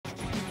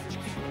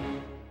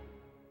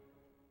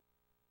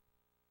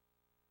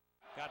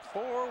Got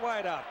 4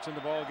 wideouts in the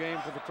ball game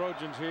for the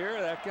Trojans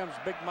here. There comes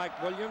big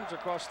Mike Williams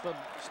across the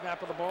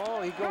snap of the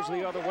ball. He goes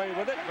the other way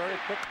with it. Very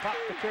quick pop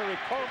to Keary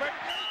Colbert.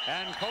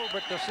 And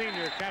Colbert, the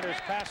senior, canters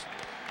past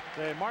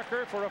the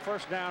marker for a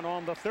first down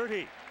on the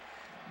 30.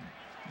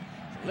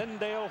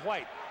 Lindale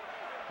White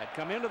had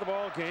come into the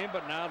ball game,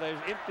 but now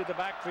they've emptied the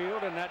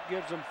backfield, and that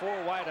gives them 4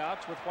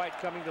 wideouts with White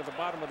coming to the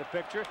bottom of the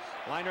picture.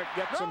 Leinart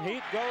gets some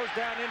heat, goes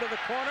down into the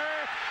corner,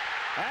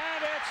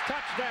 and it's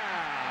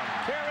touchdown.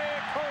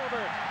 Keary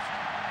Colbert.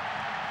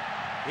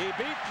 He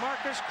beat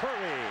Marcus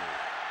Curry.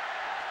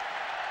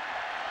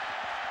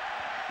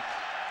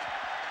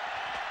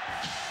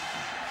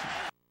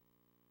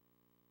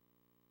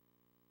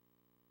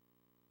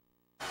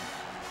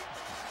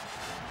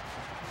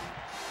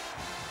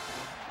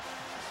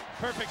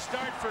 Perfect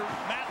start for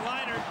Matt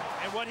Leinart,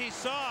 and what he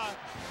saw,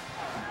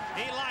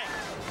 he liked.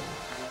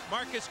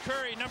 Marcus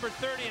Curry, number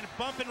 30, in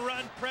bump and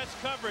run press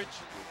coverage,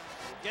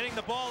 getting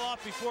the ball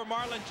off before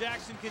Marlon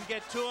Jackson can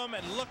get to him,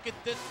 and look at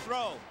this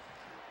throw.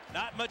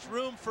 Not much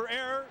room for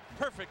error,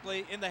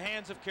 perfectly in the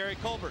hands of Keary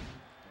Colbert.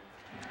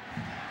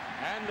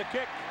 And the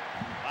kick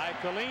by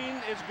Colleen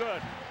is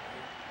good.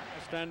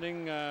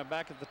 Standing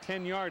back at the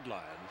 10-yard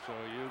line, so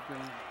you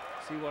can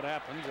see what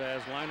happens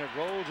as Leinart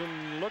rolls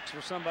and looks for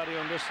somebody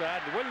on this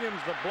side. Williams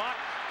the block,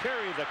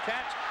 Keary the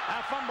catch.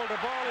 Now fumbled the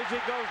ball as he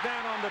goes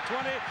down on the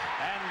 20,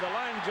 and the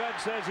line judge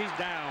says he's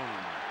down.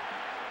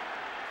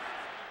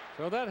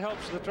 So that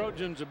helps the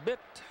Trojans a bit.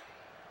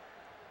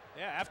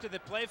 Yeah, after the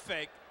play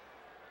fake,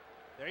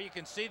 there you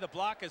can see the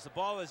block as the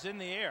ball is in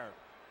the air.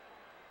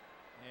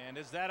 And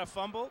is that a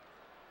fumble?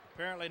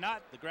 Apparently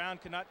not. The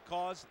ground cannot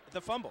cause the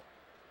fumble.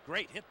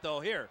 Great hit though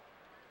here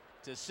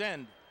to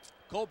send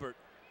Colbert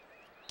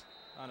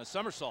on a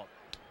somersault.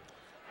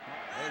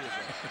 There you go.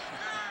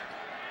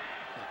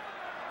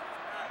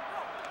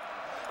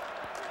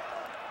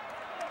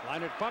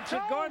 Leinart pumps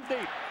it, going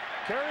deep.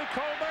 Keary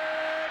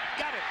Colbert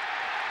got it.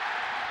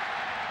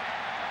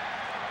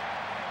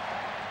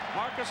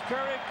 Marcus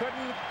Curry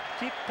couldn't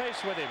keep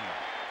pace with him.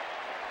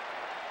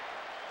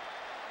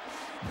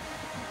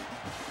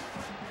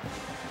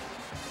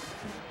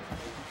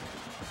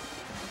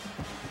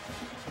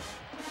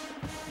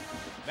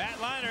 Matt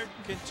Leinart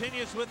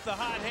continues with the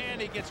hot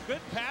hand. He gets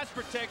good pass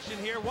protection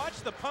here.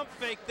 Watch the pump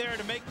fake there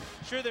to make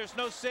sure there's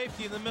no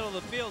safety in the middle of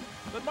the field.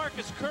 But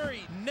Marcus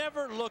Curry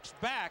never looks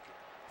back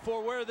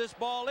for where this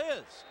ball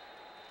is.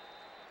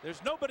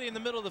 There's nobody in the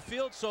middle of the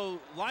field, so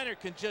Leinart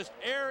can just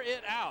air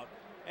it out.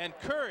 And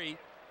Curry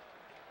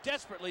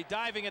desperately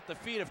diving at the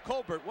feet of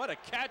Colbert. What a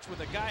catch with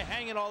a guy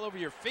hanging all over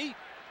your feet.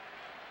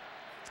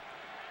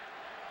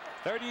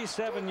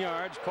 37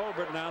 yards.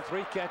 Colbert now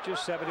 3 catches,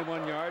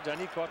 71 yards, and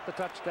he caught the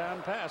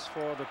touchdown pass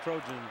for the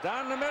Trojans.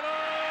 Down the middle,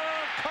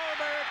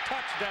 Colbert,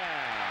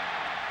 touchdown.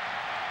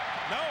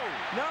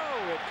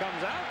 No, it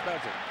comes out,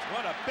 does it?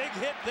 What a big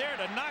hit there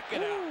to knock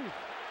it out.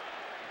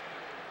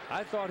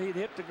 I thought he'd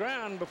hit the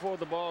ground before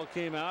the ball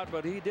came out,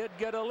 but he did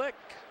get a lick.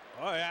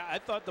 Oh yeah, I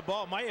thought the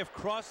ball might have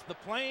crossed the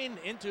plane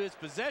into his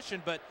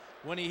possession, but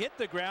when he hit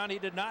the ground, he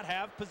did not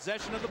have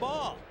possession of the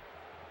ball.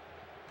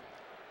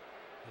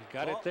 He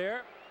got it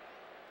there.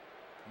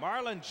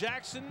 Marlon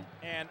Jackson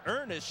and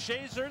Ernest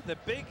Shazer, the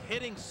big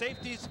hitting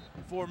safeties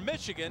for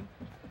Michigan,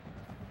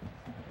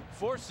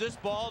 forced this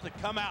ball to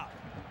come out.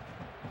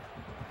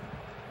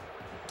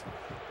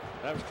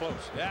 That was close.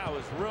 Yeah, it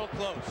was real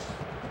close.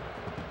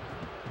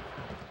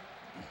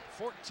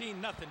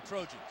 14-0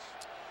 Trojans.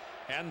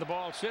 And the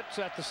ball sits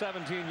at the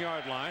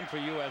 17-yard line for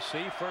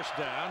USC. First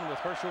down with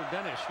Herschel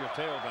Dennis, your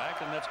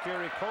tailback, and that's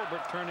Keary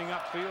Colbert turning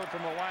upfield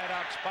from a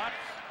wide-out spot.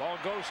 Ball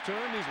goes to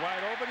him. He's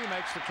wide open. He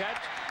makes the catch,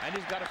 and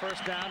he's got a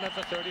first down at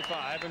the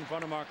 35 in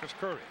front of Marcus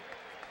Curry.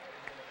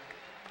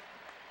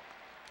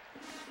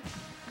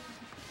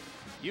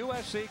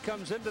 USC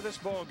comes into this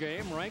ball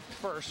game ranked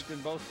first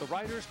in both the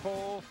writers'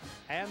 poll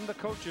and the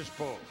coaches'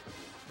 poll.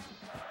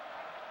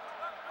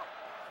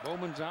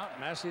 Bowman's out,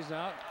 Massey's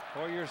out,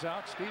 Hoyer's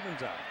out,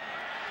 Stevens out.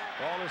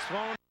 Ball is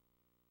thrown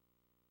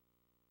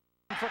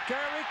for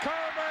Keary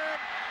Colbert.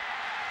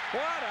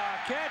 What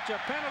a catch. A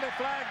penalty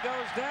flag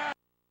goes down.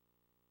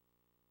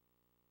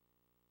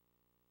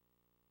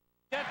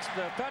 Gets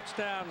the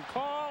touchdown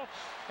call,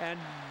 and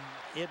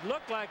it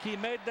looked like he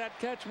made that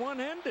catch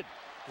one-handed.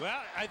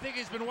 Well, I think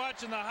he's been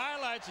watching the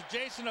highlights of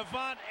Jason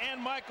Avant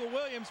and Michael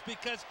Williams,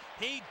 because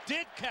he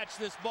did catch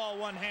this ball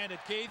one-handed,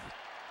 Keith.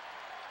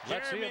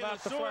 Let's see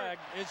about the flag.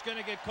 Is going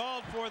to get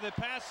called for the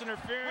pass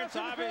interference.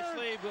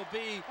 Obviously, will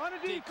be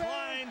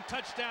declined.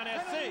 Touchdown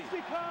SC.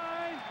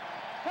 Decline.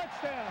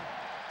 Touchdown.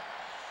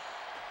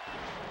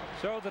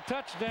 So the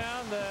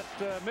touchdown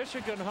that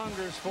Michigan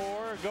hungers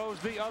for goes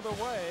the other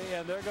way,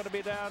 and they're going to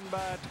be down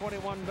by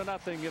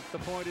 21-0 if the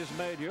point is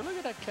made here. Look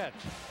at that catch.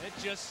 It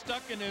just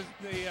stuck in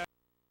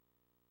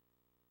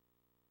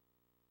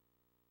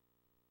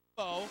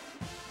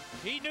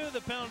he knew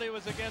the penalty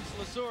was against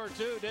LeSueur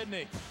too, didn't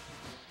he?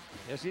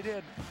 Yes, he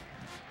did.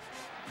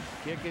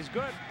 Kick is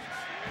good.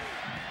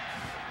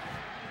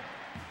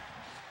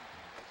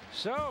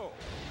 So,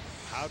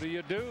 how do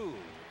you do?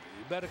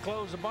 You better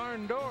close the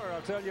barn door.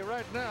 I'll tell you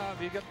right now,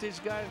 if you get these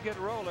guys get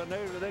rolling,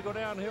 they go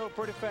downhill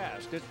pretty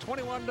fast. It's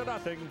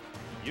 21-0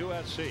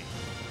 USC.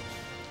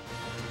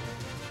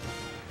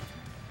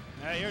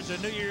 Now here's a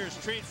New Year's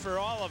treat for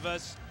all of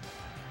us.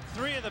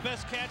 3 of the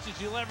best catches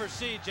you'll ever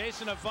see.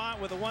 Jason Avant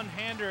with a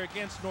one-hander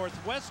against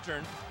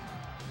Northwestern.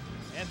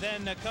 And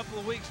then a couple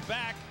of weeks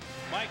back,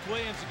 Mike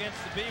Williams against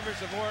the Beavers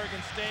of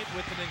Oregon State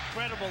with an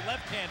incredible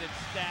left-handed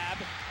stab.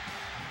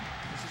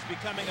 This is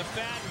becoming a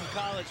fad in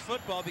college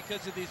football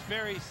because of these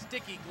very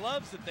sticky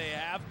gloves that they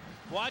have.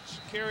 Watch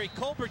Keary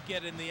Colbert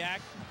get in the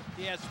act.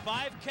 He has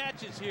 5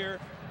 catches here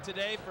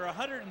today for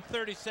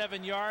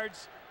 137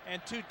 yards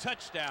and 2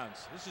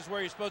 touchdowns. This is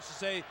where you're supposed to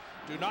say,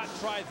 do not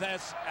try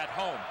this at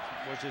home.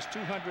 Which is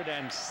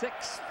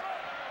 206th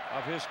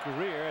of his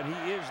career, and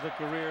he is the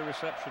career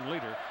reception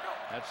leader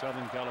at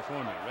Southern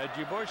California.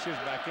 Reggie Bush is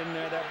back in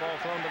there. That ball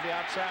thrown to the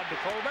outside to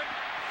Colbert.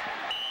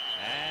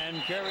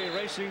 And Keary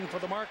racing for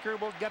the marker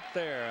will get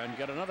there and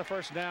get another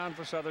first down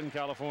for Southern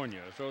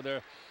California. So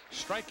they're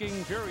striking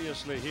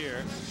furiously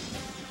here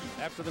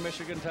after the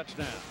Michigan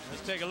touchdown.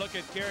 Let's take a look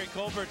at Keary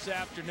Colbert's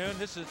afternoon.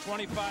 This is a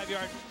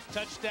 25-yard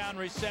touchdown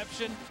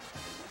reception.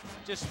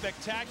 Just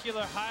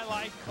spectacular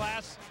highlight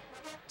class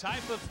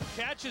type of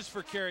catches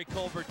for Keary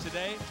Colbert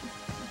today,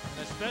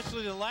 and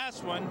especially the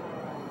last one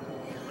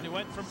when he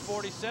went from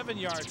 47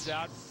 yards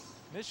out.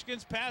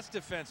 Michigan's pass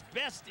defense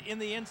best in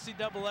the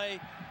NCAA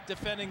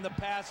defending the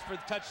pass for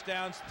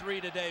touchdowns,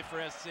 3 today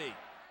for SC.